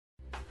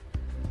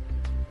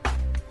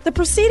The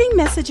preceding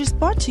message is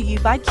brought to you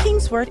by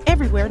Kingsword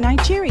Everywhere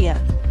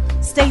Nigeria.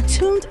 Stay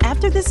tuned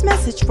after this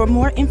message for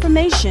more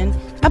information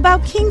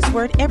about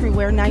Kingsword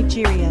Everywhere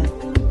Nigeria.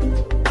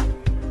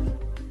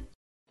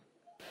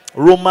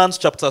 Romans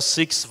chapter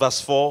 6 verse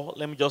 4.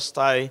 Let me just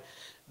tie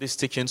these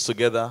teachings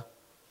together.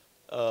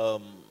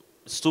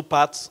 It's two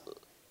parts,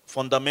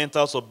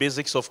 fundamentals or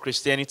basics of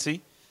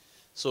Christianity.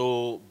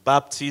 So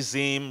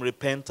baptism,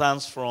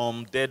 repentance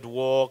from dead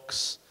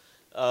works,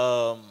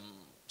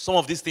 some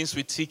of these things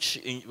we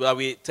teach, where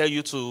we tell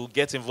you to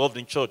get involved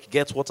in church,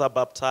 get water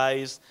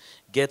baptized,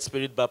 get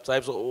spirit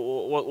baptized.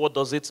 What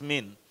does it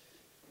mean?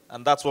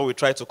 And that's what we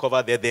try to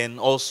cover there. Then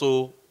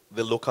also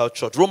the local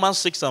church. Romans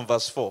 6 and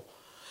verse 4.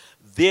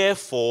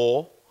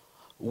 Therefore,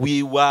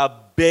 we were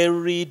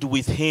buried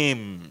with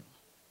him.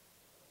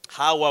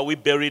 How are we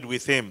buried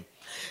with him?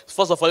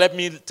 First of all, let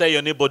me tell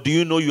your neighbor, do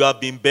you know you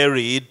have been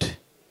buried?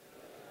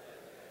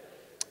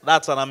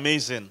 That's an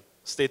amazing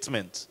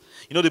statement.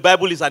 You know, the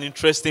Bible is an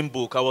interesting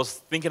book. I was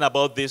thinking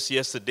about this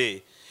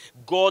yesterday.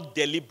 God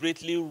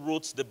deliberately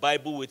wrote the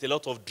Bible with a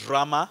lot of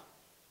drama,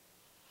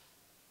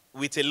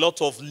 with a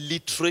lot of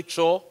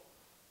literature.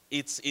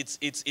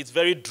 It's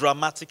very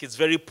dramatic. It's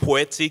very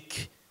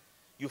poetic.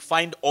 You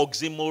find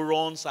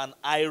oxymorons and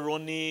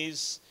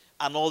ironies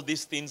and all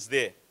these things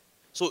there.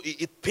 So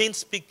it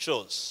paints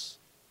pictures.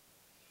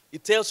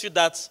 It tells you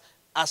that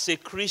as a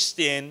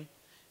Christian,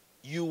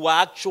 you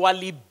are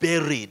actually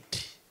buried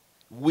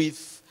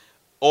with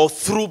or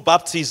through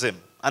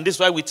baptism. And this is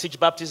why we teach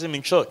baptism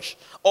in church.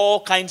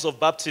 All kinds of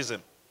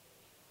baptism.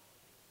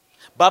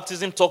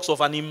 Baptism talks of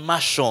an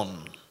immersion.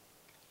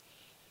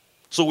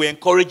 So we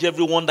encourage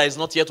everyone that is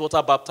not yet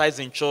water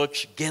baptized in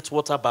church, get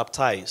water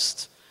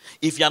baptized.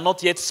 If you are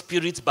not yet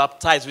spirit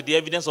baptized with the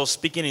evidence of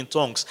speaking in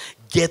tongues,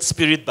 get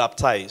spirit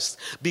baptized.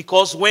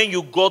 Because when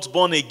you got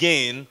born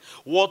again,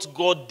 what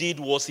God did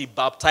was he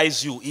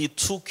baptized you. He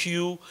took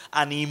you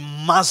and he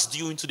immersed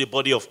you into the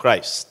body of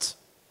Christ.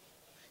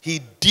 He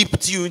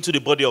dipped you into the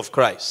body of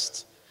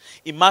Christ.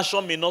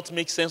 Immersion may not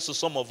make sense to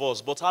some of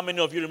us, but how many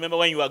of you remember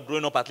when you were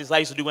growing up, at least I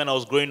used to do when I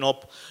was growing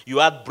up, you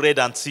had bread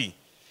and tea.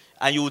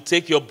 And you would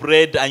take your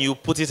bread and you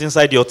put it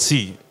inside your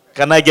tea.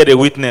 Can I get a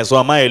witness or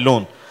am I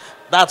alone?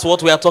 That's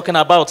what we are talking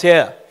about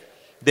here.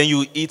 Then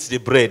you eat the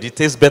bread. It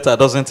tastes better,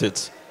 doesn't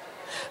it?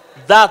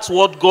 That's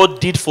what God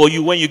did for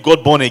you when you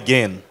got born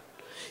again.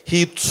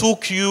 He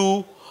took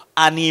you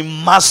and he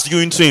immersed you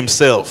into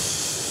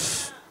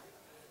himself.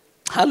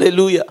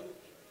 Hallelujah.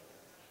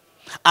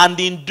 And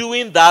in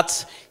doing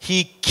that,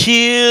 he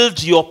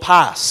killed your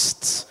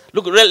past.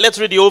 Look, let's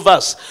read the whole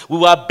verse. We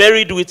were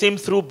buried with him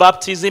through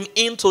baptism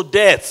into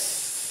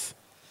death.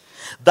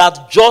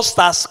 That just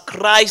as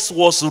Christ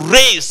was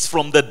raised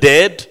from the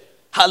dead,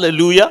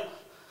 hallelujah,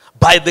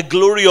 by the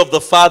glory of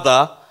the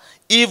Father,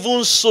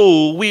 even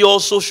so we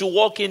also should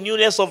walk in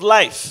newness of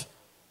life.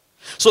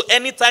 So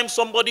anytime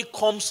somebody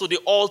comes to the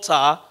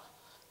altar,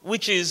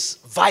 which is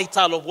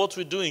vital of what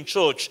we do in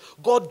church,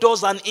 God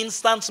does an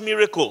instant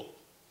miracle.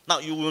 Now,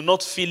 you will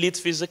not feel it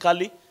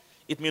physically.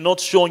 It may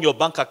not show on your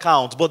bank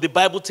account, but the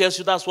Bible tells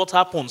you that's what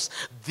happens.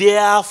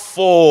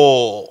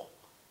 Therefore,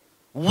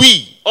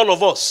 we, all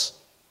of us,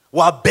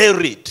 were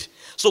buried.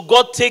 So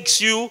God takes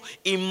you,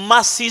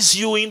 immerses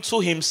you into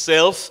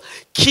himself,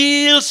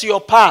 kills your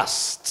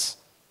past.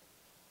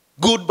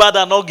 Good, bad,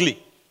 and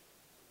ugly.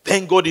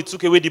 Thank God he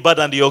took away the bad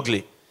and the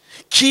ugly.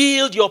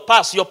 Killed your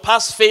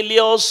past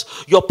failures,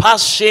 your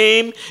past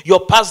shame,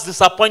 your past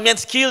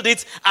disappointments, killed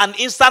it and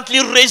instantly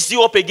raised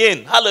you up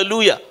again.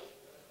 Hallelujah.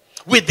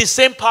 With the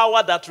same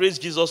power that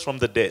raised Jesus from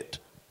the dead.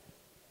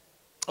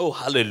 Oh,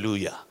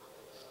 hallelujah.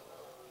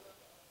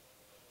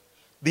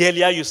 The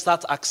earlier you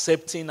start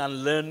accepting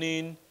and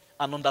learning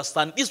and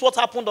understanding. This is what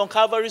happened on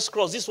Calvary's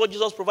cross. This is what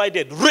Jesus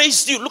provided.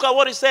 Raised you. Look at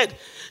what he said.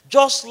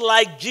 Just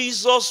like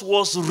Jesus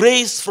was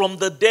raised from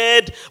the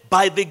dead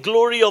by the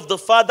glory of the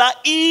Father,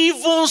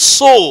 even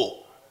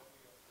so,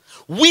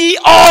 we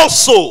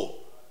also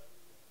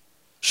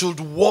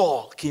should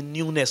walk in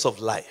newness of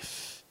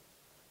life.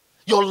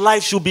 Your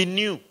life should be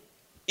new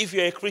if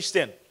you're a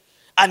Christian.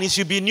 And it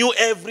should be new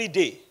every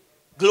day.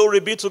 Glory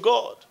be to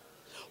God.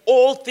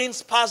 All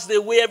things pass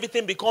away,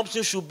 everything becomes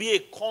new, should be a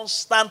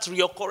constant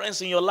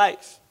reoccurrence in your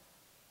life.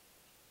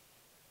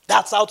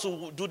 That's how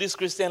to do this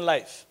Christian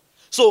life.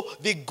 So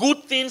the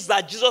good things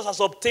that Jesus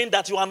has obtained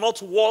that you are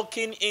not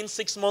walking in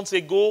 6 months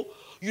ago,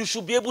 you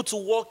should be able to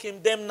walk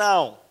in them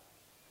now.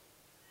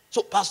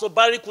 So Pastor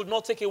Barry could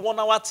not take a 1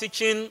 hour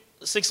teaching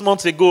 6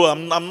 months ago.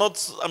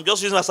 I'm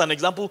just using as an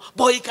example,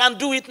 but he can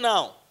do it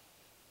now.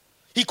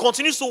 He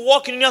continues to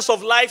walk in newness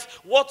of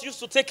life. What used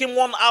to take him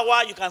 1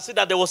 hour, you can see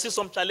that there will still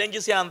some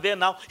challenges here and there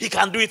now. He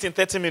can do it in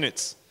 30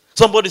 minutes.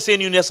 Somebody say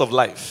newness of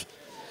life.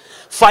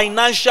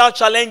 Financial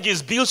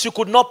challenges, bills you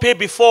could not pay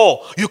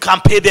before, you can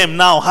pay them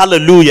now.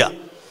 Hallelujah.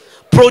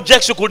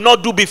 Projects you could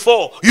not do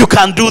before, you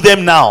can do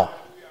them now.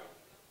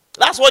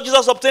 That's what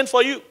Jesus obtained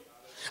for you.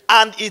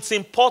 And it's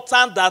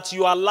important that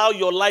you allow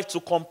your life to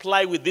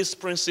comply with these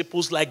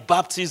principles like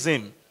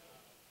baptism.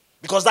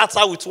 Because that's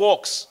how it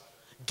works.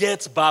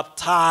 Get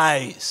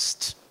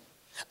baptized.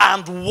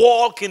 and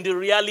walk in the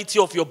reality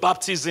of your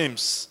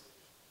baptisms.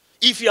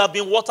 If you have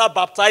been water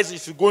baptized,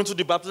 if you go into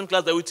the baptism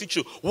class that will teach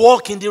you,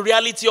 walk in the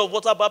reality of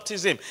water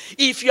baptism.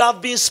 If you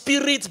have been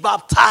spirit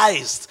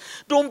baptized,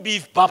 don't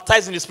be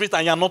baptized in the spirit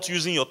and you are not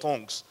using your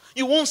tongues.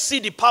 You won't see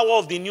the power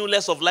of the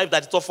newness of life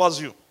that it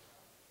offers you.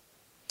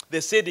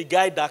 They say the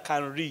guy that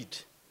can read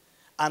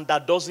and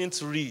that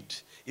doesn't read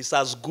is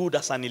as good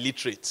as an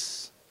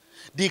illiterate.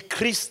 The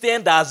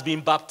Christian that has been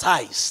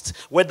baptized,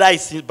 whether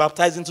it's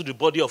baptized into the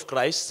body of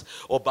Christ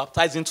or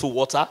baptized into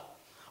water,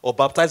 or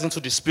baptized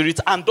into the Spirit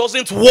and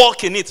doesn't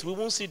walk in it, we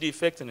won't see the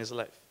effect in his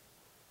life.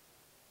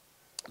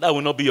 That will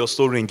not be your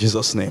story in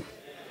Jesus' name.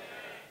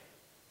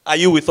 Are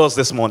you with us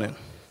this morning?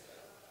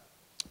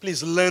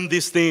 Please learn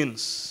these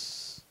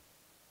things.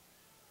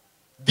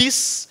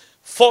 This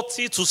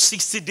 40 to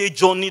 60 day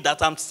journey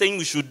that I'm saying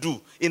we should do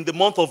in the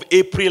month of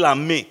April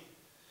and May,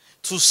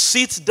 to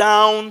sit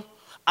down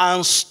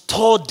and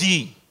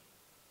study.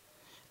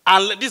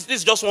 And this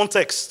is just one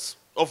text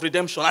of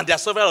redemption, and there are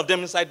several of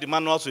them inside the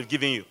manuals we've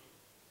given you.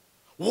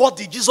 What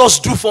did Jesus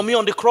do for me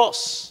on the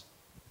cross?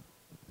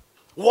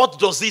 What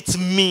does it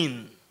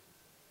mean?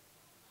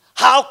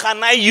 How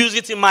can I use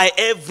it in my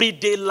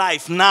everyday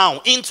life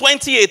now, in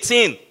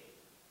 2018?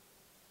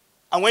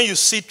 And when you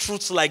see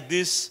truths like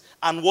this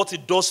and what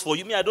it does for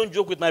you, I don't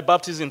joke with my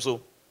baptism,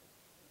 so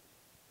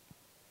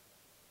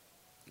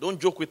don't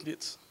joke with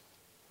it.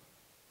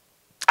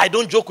 I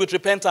don't joke with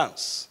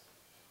repentance.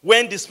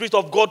 When the Spirit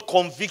of God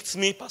convicts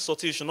me, Pastor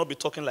T, you should not be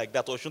talking like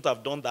that, or you shouldn't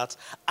have done that,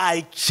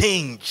 I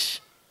change.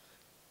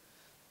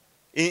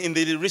 In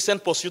the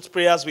recent pursuit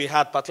prayers we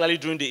had, particularly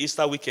during the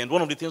Easter weekend,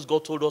 one of the things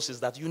God told us is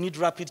that you need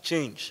rapid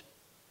change.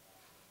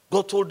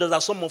 God told us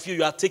that some of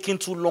you are taking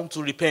too long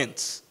to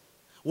repent.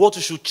 What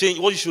you should change,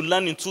 what you should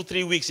learn in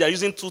 2-3 weeks, you are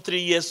using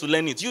 2-3 years to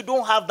learn it. You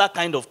don't have that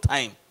kind of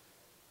time.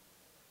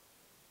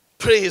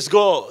 Praise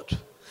God.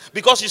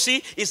 Because you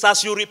see, it's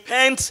as you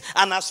repent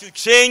and as you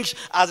change,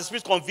 as the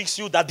Spirit convicts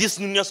you, that this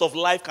newness of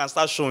life can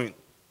start showing.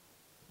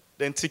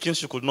 Then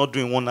things you could not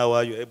do in 1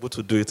 hour, you're able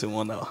to do it in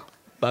 1 hour.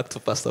 Back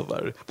to Pastor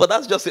Barry. But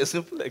that's just a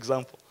simple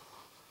example.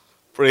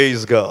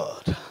 Praise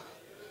God.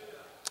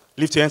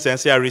 Lift your hands and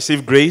say, I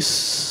receive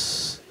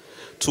grace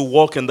to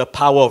walk in the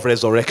power of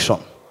resurrection.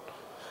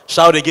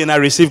 Shout again, I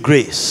receive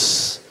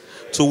grace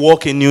to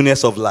walk in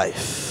newness of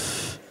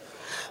life.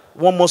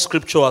 One more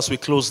scripture as we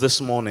close this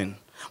morning.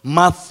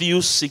 Matthew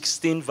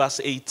 16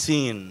 verse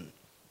 18.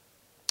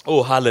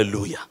 Oh,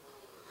 hallelujah.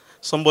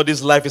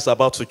 Somebody's life is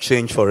about to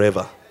change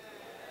forever.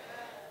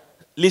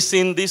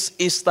 Listen, this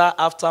Easter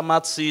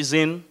aftermath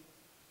season,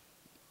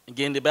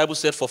 again, the Bible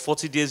said for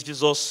 40 days,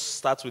 Jesus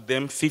starts with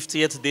them.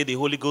 50th day, the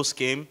Holy Ghost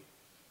came.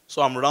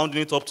 So I'm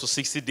rounding it up to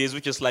 60 days,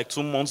 which is like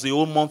 2 months, the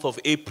whole month of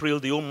April,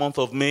 the whole month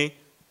of May.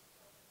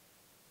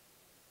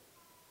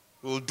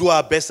 We'll do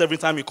our best every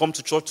time you come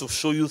to church to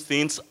show you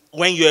things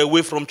when you're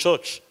away from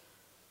church.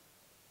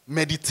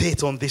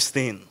 Meditate on these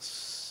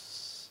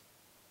things.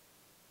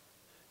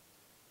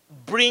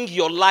 Bring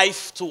your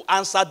life to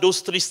answer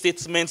those 3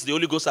 statements the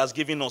Holy Ghost has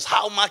given us.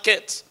 How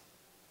market?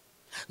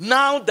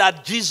 Now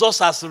that Jesus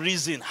has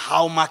risen,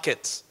 how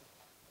market?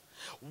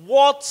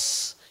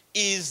 What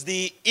is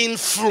the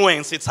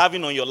influence it's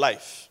having on your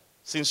life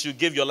since you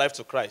gave your life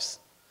to Christ?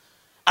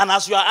 And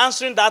as you are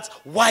answering that,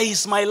 why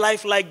is my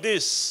life like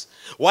this?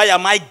 Why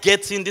am I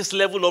getting this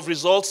level of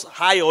results,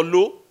 high or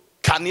low?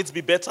 Can it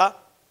be better?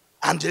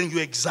 And then you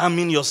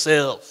examine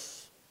yourself.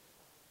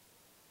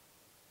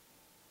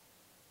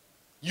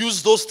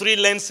 Use those 3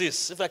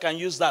 lenses, if I can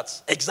use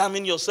that.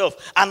 Examine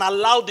yourself and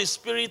allow the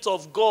Spirit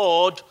of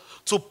God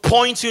to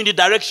point you in the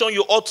direction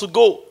you ought to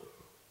go.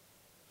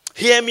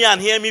 Hear me and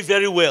hear me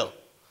very well.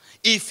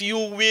 If you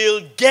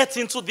will get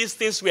into these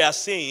things we are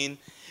saying,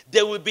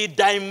 there will be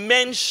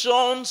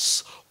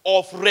dimensions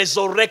of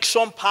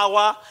resurrection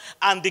power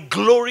and the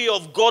glory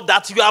of God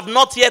that you have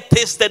not yet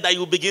tasted that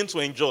you begin to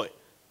enjoy.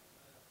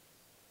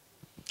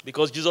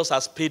 Because Jesus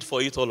has paid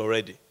for it all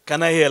already.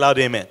 Can I hear a loud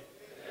amen?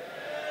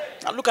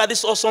 Now look at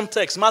this awesome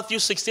text, Matthew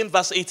 16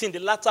 verse 18, the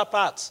latter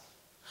part.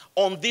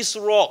 On this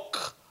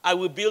rock I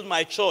will build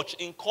my church.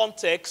 In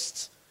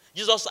context,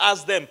 Jesus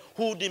asked them,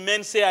 who do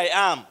men say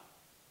I am?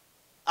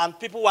 And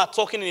people were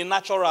talking in the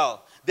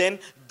natural. Then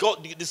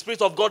God, the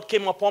Spirit of God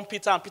came upon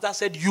Peter, and Peter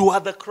said, you are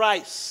the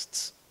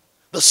Christ,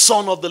 the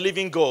Son of the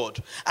living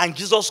God. And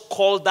Jesus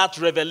called that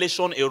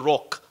revelation a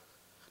rock.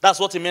 That's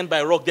what he meant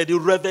by rock. That the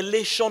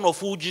revelation of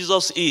who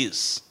Jesus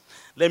is.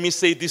 Let me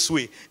say it this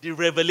way. The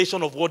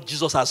revelation of what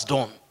Jesus has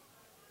done.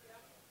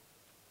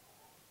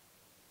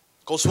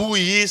 Because who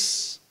he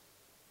is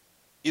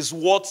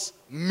what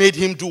made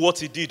him do what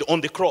he did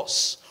on the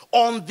cross.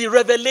 On the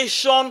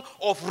revelation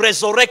of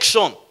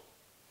resurrection.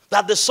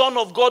 That the Son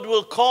of God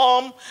will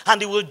come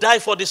and he will die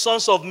for the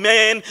sons of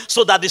men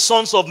so that the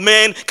sons of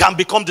men can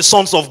become the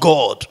sons of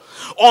God.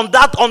 On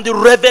the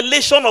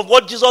revelation of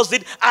what Jesus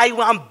did, I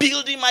am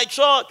building my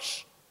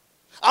church.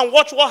 And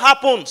watch what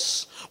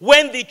happens.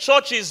 When the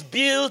church is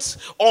built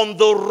on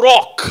the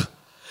rock,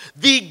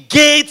 the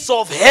gates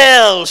of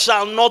hell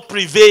shall not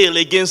prevail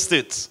against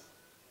it.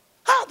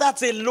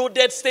 That's a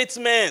loaded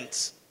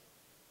statement.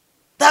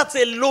 That's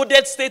a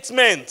loaded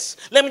statement.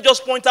 Let me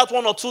just point out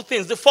one or two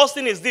things. The first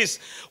thing is this.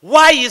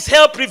 Why is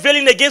hell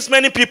prevailing against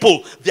many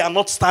people? They are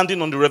not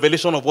standing on the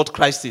revelation of what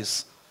Christ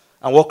is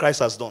and what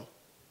Christ has done.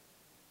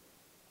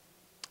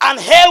 And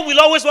hell will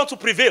always want to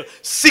prevail.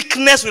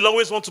 Sickness will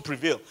always want to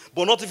prevail.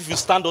 But not if you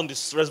stand on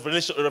this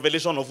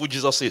revelation of who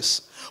Jesus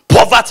is.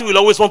 Poverty will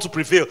always want to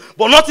prevail.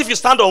 But not if you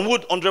stand on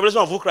the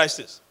revelation of who Christ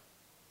is.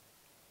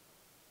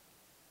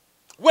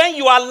 When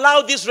you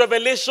allow these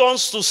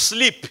revelations to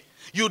sleep,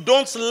 you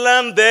don't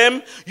learn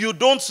them, you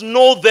don't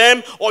know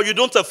them, or you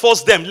don't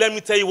enforce them, let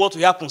me tell you what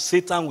will happen.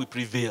 Satan will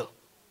prevail.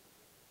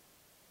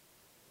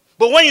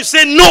 But when you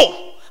say,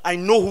 no, I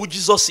know who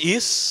Jesus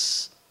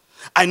is.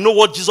 I know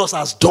what Jesus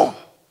has done.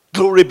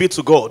 Glory be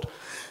to God.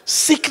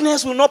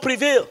 Sickness will not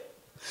prevail.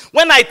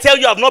 When I tell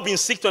you I've not been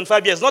sick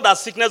 25 years, not that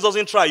sickness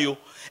doesn't try you.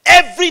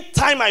 Every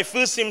time I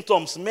feel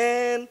symptoms,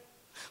 man,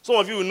 some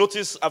of you will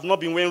notice I've not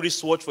been wearing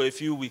wristwatch for a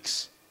few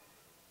weeks.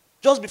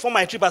 Just before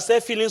my trip, I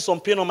started feeling some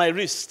pain on my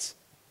wrist.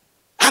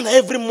 And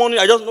every morning,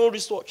 I just know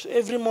wristwatch.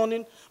 Every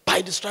morning,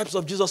 by the stripes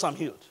of Jesus, I'm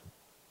healed.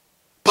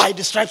 By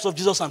the stripes of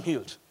Jesus, I'm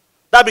healed.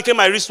 That became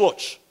my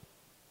wristwatch.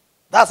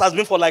 That has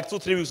been for like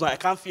 2-3 weeks now. I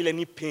can't feel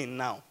any pain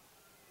now.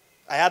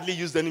 I hardly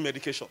used any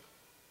medication.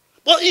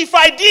 But if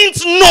I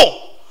didn't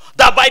know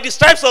that by the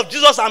stripes of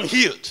Jesus I'm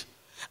healed,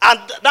 and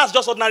that's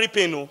just ordinary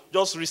pain, no,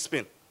 just wrist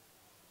pain.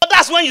 But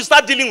that's when you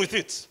start dealing with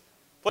it.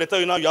 But they tell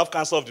you now you have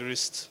cancer of the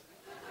wrist.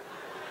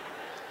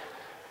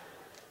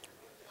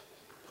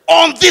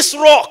 On this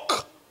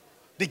rock,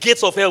 the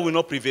gates of hell will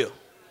not prevail.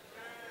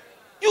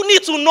 You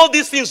need to know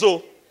these things,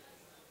 though.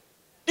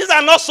 These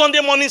are not Sunday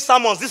morning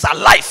sermons. These are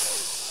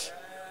life.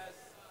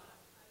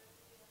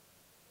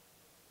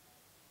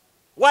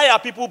 Why are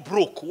people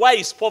broke? Why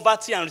is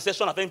poverty and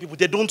recession affecting people?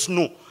 They don't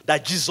know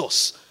that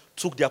Jesus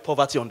took their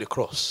poverty on the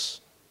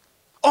cross.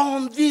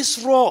 On this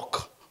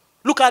rock.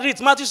 Look at it,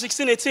 Matthew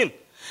 16:18.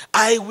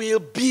 I will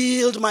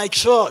build my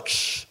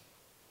church,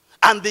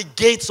 and the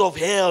gates of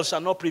hell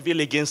shall not prevail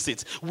against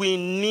it. We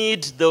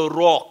need the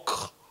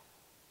rock.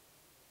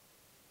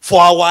 For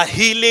our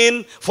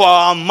healing, for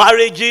our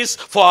marriages,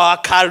 for our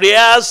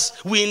careers,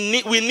 we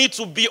need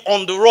to be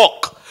on the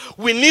rock.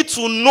 We need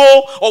to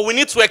know, or we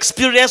need to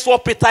experience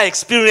what Peter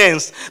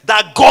experienced.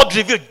 That God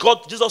revealed.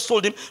 Jesus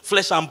told him,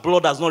 flesh and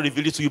blood has not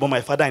revealed it to you, but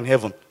my Father in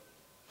heaven.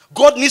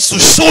 God needs to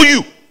show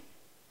you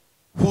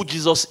who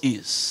Jesus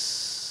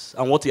is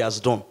and what he has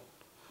done.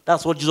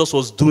 That's what Jesus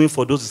was doing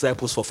for those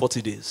disciples for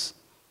 40 days.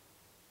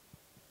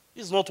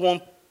 It's not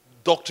one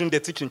doctrine they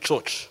teach in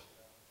church.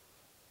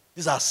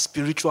 These are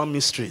spiritual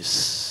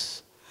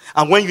mysteries.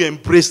 And when you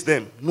embrace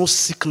them, no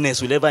sickness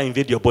will ever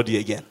invade your body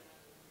again.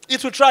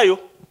 It will try you,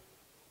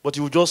 but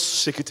you will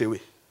just shake it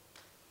away.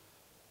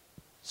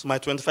 So my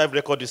 25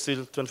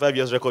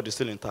 years record is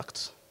still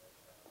intact.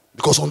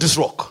 Because on this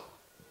rock,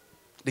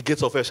 the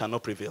gates of hell shall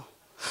not prevail.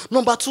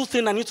 Number 2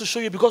 thing I need to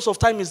show you because of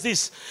time is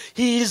this.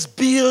 He is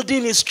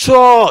building his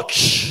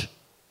church.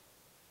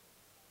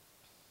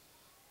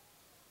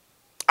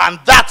 And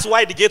that's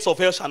why the gates of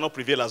hell shall not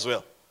prevail as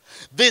well.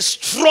 The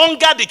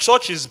stronger the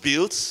church is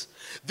built,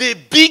 the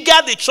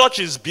bigger the church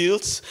is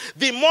built,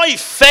 the more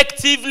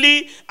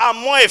effectively and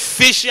more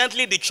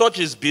efficiently the church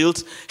is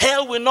built,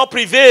 hell will not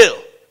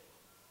prevail.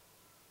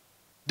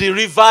 The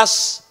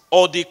reverse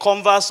or the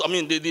converse,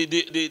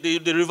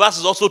 the reverse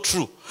is also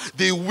true.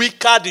 The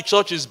weaker the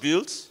church is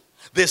built,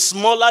 the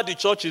smaller the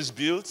church is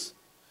built,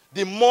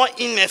 the more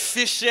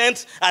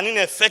inefficient and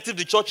ineffective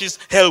the church is,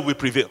 hell will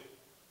prevail.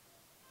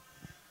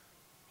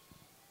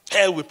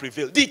 Hell will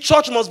prevail. The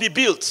church must be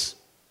built.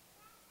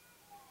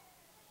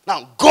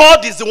 Now,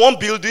 God is the one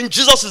building,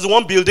 Jesus is the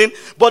one building,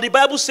 but the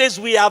Bible says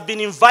we have been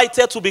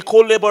invited to be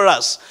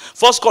co-laborers.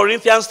 1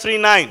 Corinthians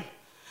 3:9.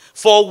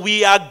 For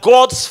we are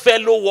God's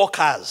fellow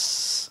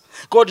workers.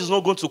 God is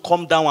not going to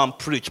come down and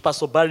preach.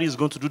 Pastor Barry is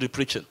going to do the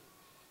preaching.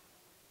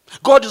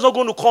 God is not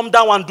going to come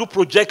down and do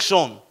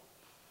projection.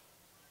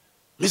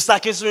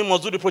 Mr. Kingston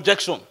must do the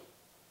projection.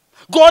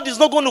 God is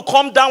not going to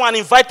come down and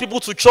invite people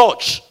to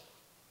church.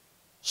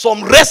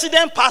 Some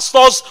resident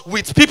pastors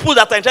with people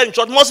that are in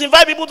church must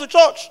invite people to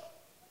church.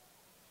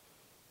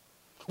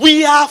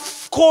 We are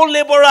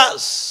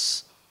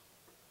co-laborers,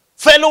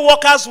 fellow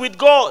workers with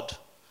God,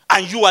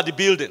 and you are the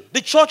building.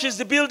 The church is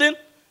the building.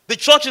 The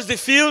church is the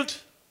field.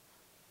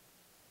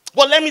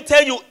 But let me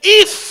tell you,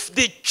 if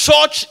the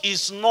church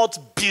is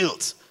not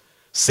built,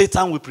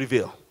 Satan will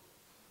prevail.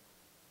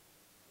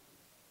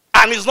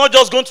 And it's not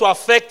just going to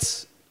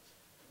affect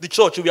the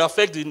church, it will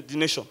affect the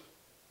nation.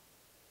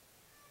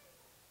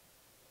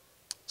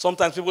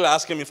 Sometimes people are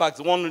asking me, in fact,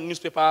 one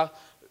newspaper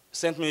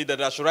sent me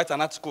that I should write an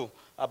article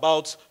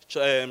about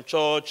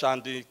church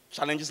and the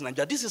challenges in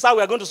Nigeria. This is how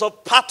we are going to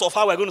solve, part of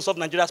how we are going to solve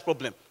Nigeria's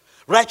problem.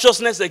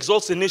 Righteousness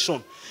exalts a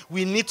nation.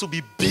 We need to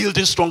be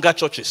building stronger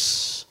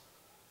churches.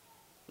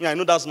 Yeah, I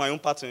know that's my own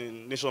part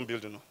in nation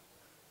building.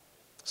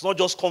 It's not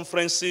just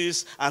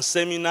conferences and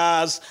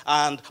seminars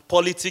and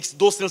politics.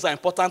 Those things are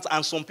important,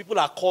 and some people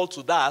are called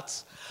to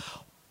that.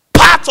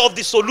 Part of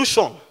the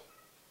solution.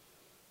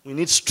 We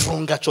need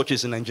stronger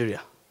churches in Nigeria.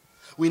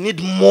 We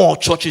need more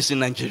churches in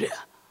Nigeria.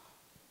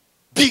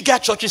 Bigger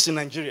churches in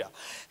Nigeria.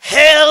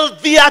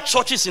 Healthier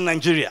churches in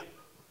Nigeria.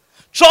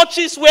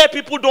 Churches where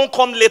people don't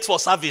come late for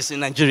service in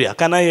Nigeria.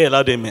 Can I hear a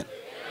loud amen?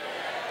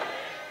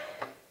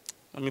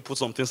 Let me put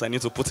some things I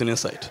need to put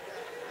inside.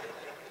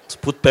 To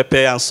put pepper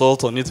and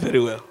salt on it very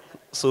well.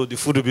 So the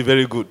food will be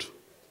very good.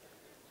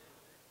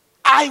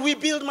 I will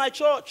build my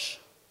church.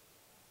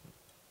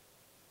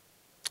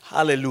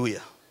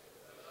 Hallelujah.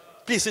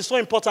 Please, it's so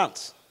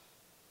important.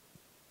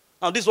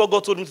 Now, this is what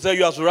God told me to tell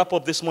you as we wrap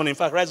up this morning. In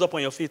fact, rise up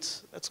on your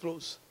feet. Let's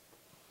close.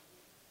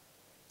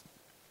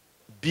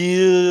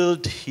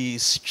 Build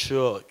his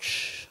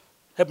church.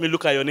 Help me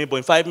look at your neighbor.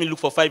 In 5 minutes, look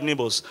for 5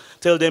 neighbors.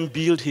 Tell them,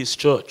 build his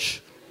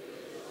church.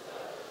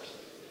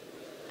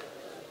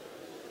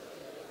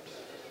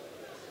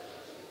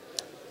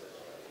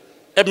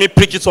 Help me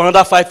preach it to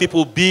another 5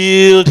 people.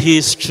 Build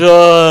his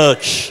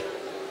church.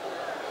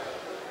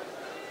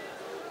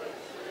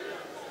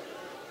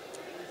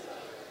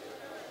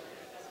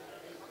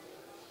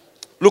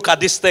 Look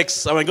at this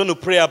text, and we're going to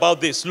pray about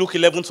this. Luke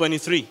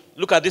 11:23.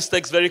 Look at this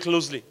text very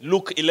closely.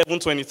 Luke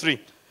 11:23.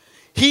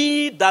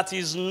 He that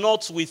is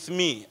not with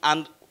me,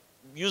 and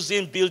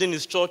using building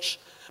his church,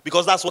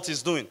 because that's what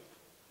he's doing.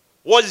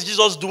 What is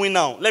Jesus doing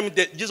now?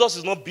 Jesus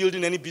is not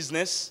building any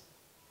business.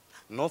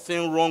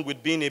 Nothing wrong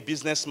with being a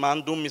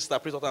businessman. Don't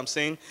misinterpret what I'm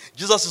saying.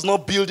 Jesus is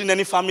not building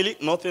any family.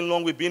 Nothing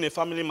wrong with being a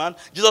family man.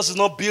 Jesus is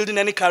not building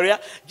any career.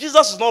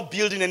 Jesus is not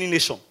building any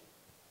nation.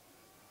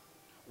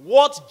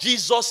 What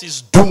Jesus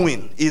is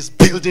doing is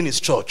building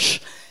his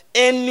church.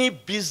 Any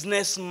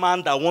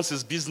businessman that wants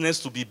his business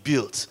to be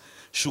built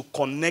should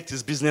connect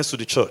his business to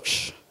the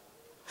church.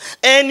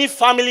 Any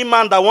family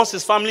man that wants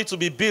his family to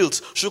be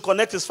built should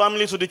connect his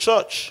family to the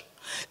church.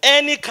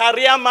 Any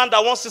career man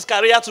that wants his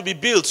career to be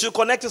built should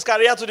connect his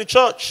career to the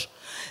church.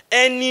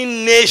 Any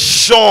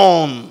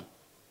nation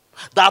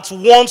that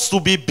wants to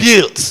be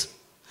built,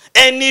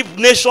 any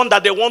nation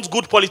that they want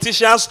good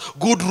politicians,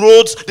 good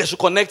roads, they should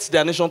connect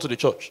their nation to the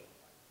church.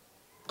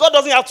 God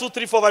doesn't have 2,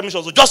 3, 4, 5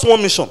 missions, so just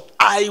one mission.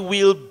 I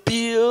will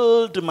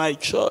build my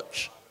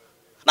church.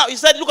 Now, he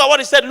said, look at what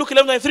he said, Luke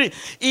 11:23.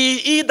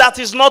 He that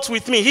is not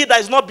with me, he that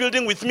is not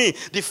building with me,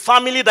 the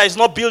family that is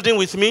not building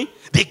with me,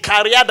 the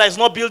career that is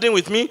not building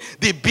with me,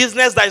 the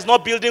business that is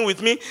not building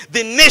with me,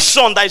 the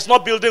nation that is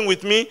not building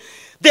with me,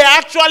 they are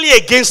actually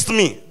against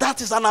me. That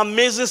is an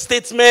amazing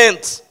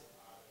statement.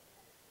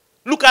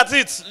 Look at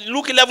it.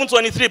 Luke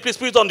 11:23. Please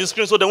put it on the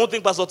screen so they won't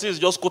think Pastor T is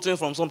just quoting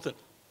from something.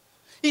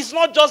 It's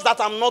not just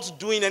that I'm not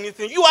doing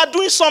anything. You are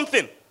doing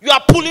something. You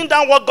are pulling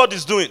down what God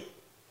is doing.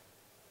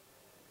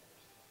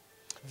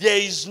 There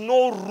is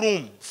no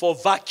room for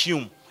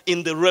vacuum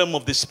in the realm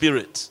of the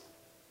spirit.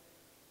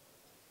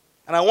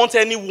 And I want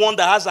anyone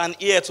that has an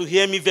ear to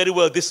hear me very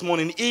well this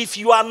morning. If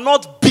you are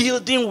not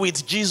building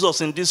with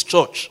Jesus in this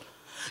church,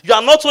 you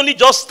are not only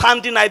just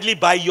standing idly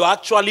by, you are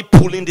actually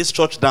pulling this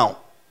church down.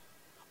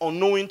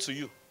 Unknowing to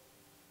you.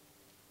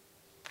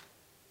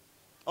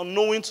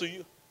 Unknowing to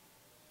you.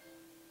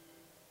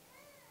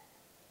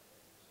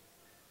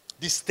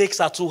 The stakes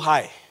are too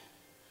high.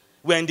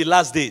 We're in the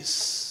last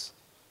days.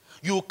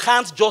 You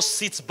can't just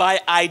sit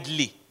by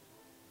idly.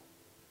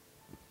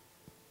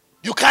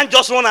 You can't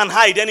just run and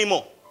hide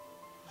anymore.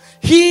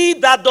 He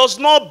that does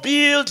not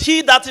build,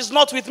 he that is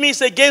not with me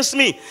is against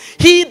me.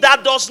 He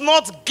that does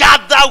not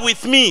gather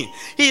with me,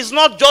 he is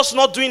not just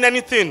not doing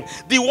anything.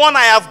 The one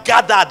I have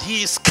gathered,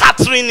 he is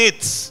scattering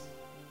it.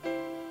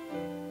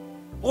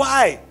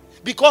 Why?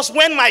 Because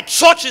when my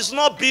church is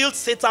not built,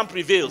 Satan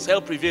prevails,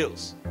 hell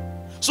prevails.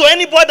 So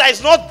anybody that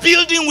is not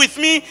building with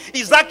me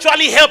is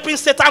actually helping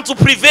Satan to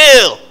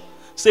prevail.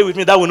 Say with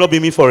me, that will not be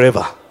me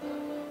forever.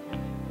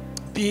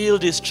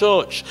 Build his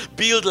church.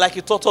 Build like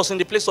he taught us in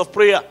the place of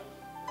prayer.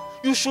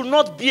 You should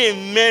not be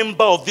a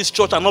member of this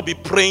church and not be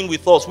praying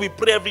with us. We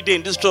pray every day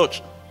in this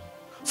church.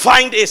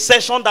 Find a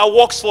session that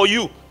works for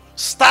you.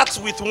 Start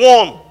with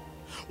 1.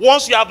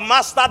 Once you have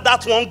mastered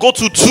that one, go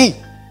to 2.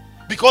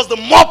 Because the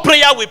more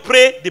prayer we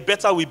pray, the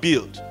better we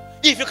build.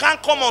 If you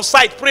can't come on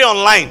site, pray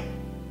online.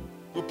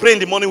 We pray in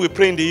the morning, we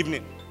pray in the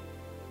evening.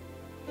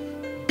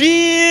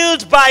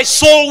 Build by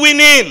soul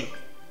winning.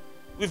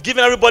 We've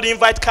given everybody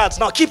invite cards.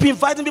 Now keep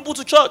inviting people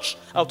to church.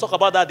 I'll talk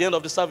about that at the end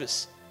of the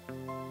service.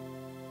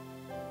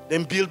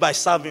 Then build by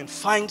serving.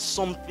 Find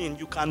something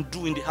you can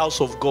do in the house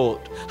of God,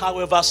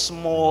 however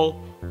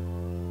small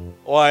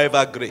or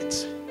however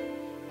great.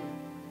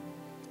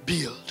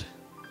 Build.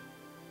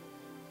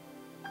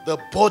 The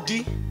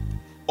body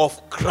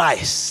of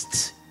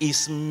Christ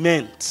is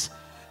meant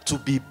to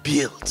be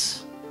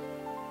built.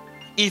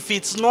 If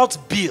it's not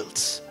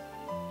built,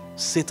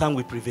 Satan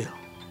will prevail.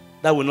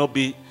 That will not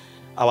be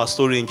our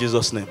story in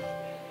Jesus' name.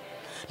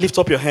 Lift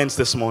up your hands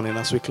this morning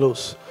as we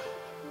close.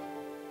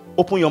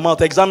 Open your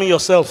mouth. Examine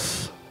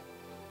yourself.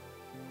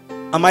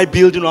 Am I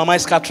building or am I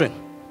scattering?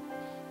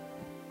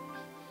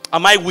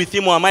 Am I with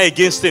him or am I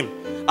against him?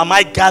 Am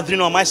I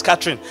gathering or am I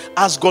scattering?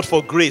 Ask God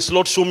for grace.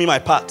 Lord, show me my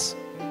path.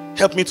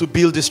 Help me to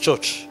build this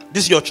church.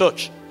 This is your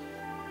church.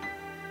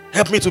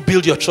 Help me to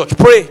build your church.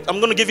 Pray. I'm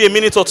going to give you a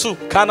minute or two.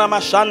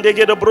 Kanama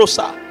shandege de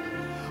brosa.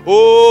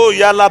 Oh,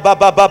 yala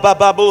baba baba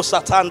babo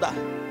satanda.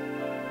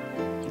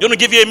 You want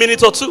to give you a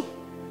minute or two?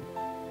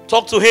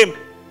 Talk to him.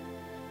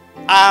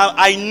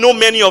 I know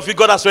many of you,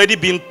 God has already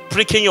been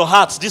pricking your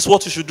hearts. This is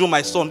what you should do,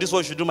 my son. This is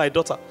what you should do, my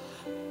daughter.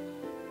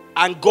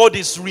 And God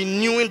is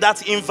renewing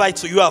that invite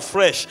to you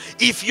afresh.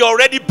 If you're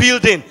already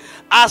building,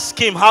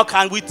 ask him, how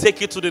can we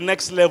take it to the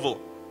next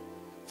level?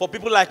 For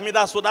people like me,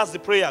 that's the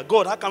prayer.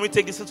 God, how can we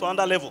take this into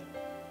another level?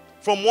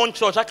 From one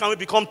church, how can we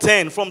become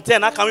 10? From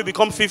 10, how can we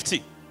become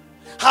 50?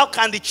 How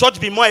can the church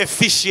be more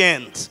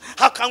efficient?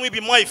 How can we be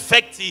more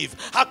effective?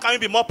 How can we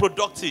be more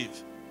productive?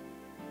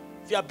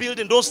 If you are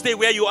building, don't stay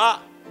where you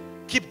are.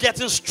 Keep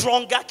getting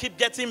stronger. Keep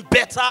getting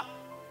better.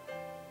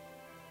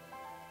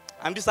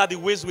 And these are the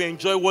ways we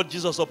enjoy what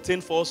Jesus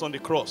obtained for us on the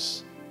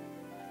cross.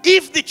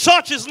 If the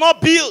church is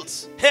not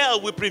built,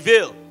 hell will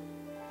prevail.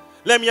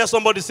 Let me hear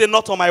somebody say,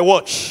 not on my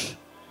watch.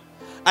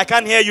 I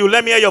can't hear you.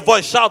 Let me hear your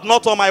voice. Shout,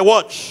 not on my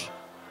watch.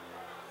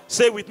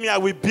 Say with me, I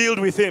will build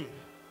with him.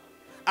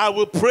 I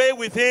will pray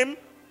with him.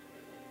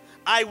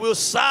 I will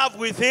serve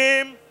with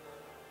him.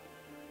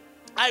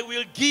 I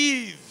will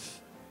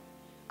give.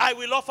 I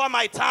will offer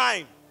my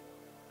time.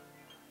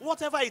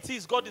 Whatever it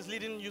is God is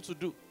leading you to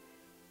do.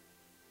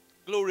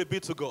 Glory be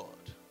to God.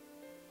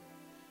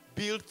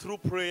 Build through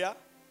prayer.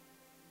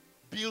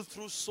 Build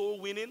through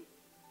soul winning.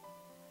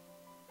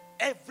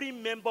 Every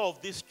member of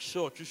this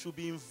church, you should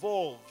be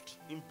involved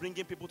in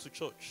bringing people to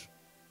church.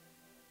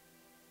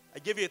 I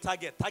gave you a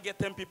target. Target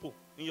 10 people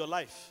in your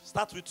life.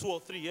 Start with 2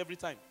 or 3 every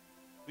time.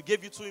 We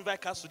gave you 2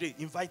 invite cards today.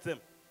 Invite them.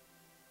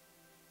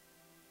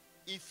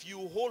 If you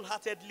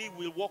wholeheartedly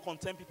will work on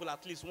 10 people,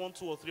 at least 1,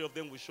 2, or 3 of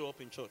them will show up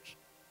in church.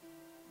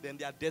 Then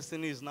their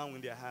destiny is now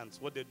in their hands.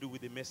 What they do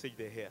with the message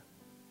they hear.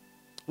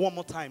 One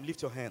more time,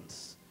 lift your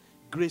hands.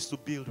 Grace to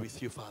build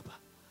with you, Father.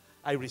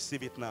 I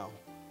receive it now.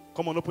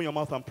 Come on, open your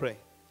mouth and pray.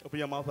 Open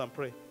your mouth and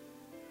pray.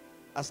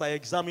 As I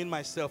examine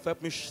myself,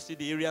 help me see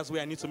the areas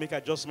where I need to make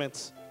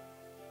adjustments.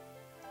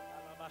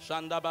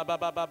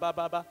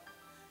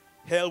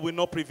 Hell will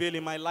not prevail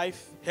in my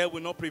life. Hell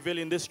will not prevail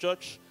in this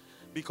church.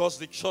 Because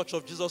the church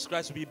of Jesus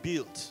Christ will be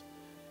built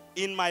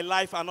in my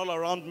life and all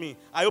around me.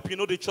 I hope you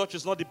know the church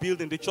is not the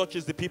building. The church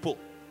is the people.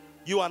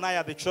 You and I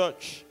are the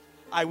church.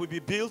 I will be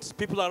built.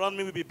 People around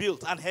me will be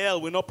built. And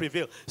hell will not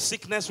prevail.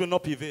 Sickness will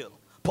not prevail.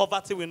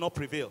 Poverty will not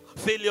prevail.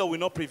 Failure will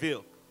not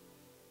prevail.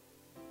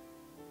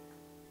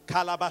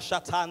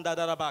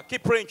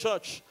 Keep praying,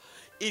 church.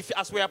 If,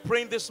 as we are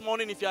praying this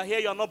morning, if you are here,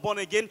 you are not born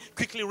again,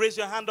 quickly raise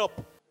your hand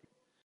up.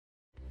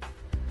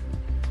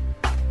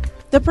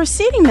 The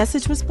preceding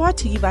message was brought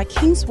to you by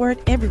King's Word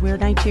Everywhere,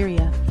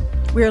 Nigeria.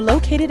 We are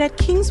located at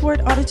King's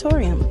Word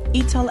Auditorium,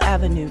 Etel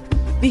Avenue,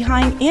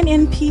 behind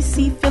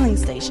NNPC Filling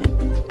Station,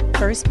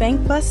 First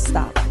Bank Bus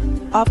Stop,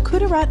 off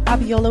Kudirat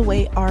Abiola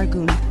Way,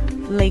 Oregun,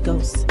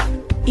 Lagos.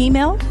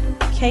 Email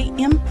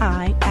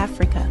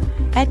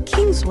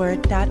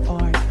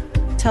kmiafrica@kingsword.org.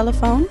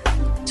 Telephone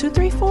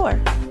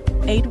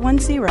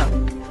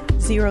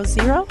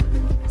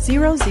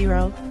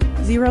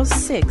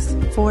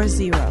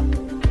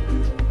 234-810-00000640.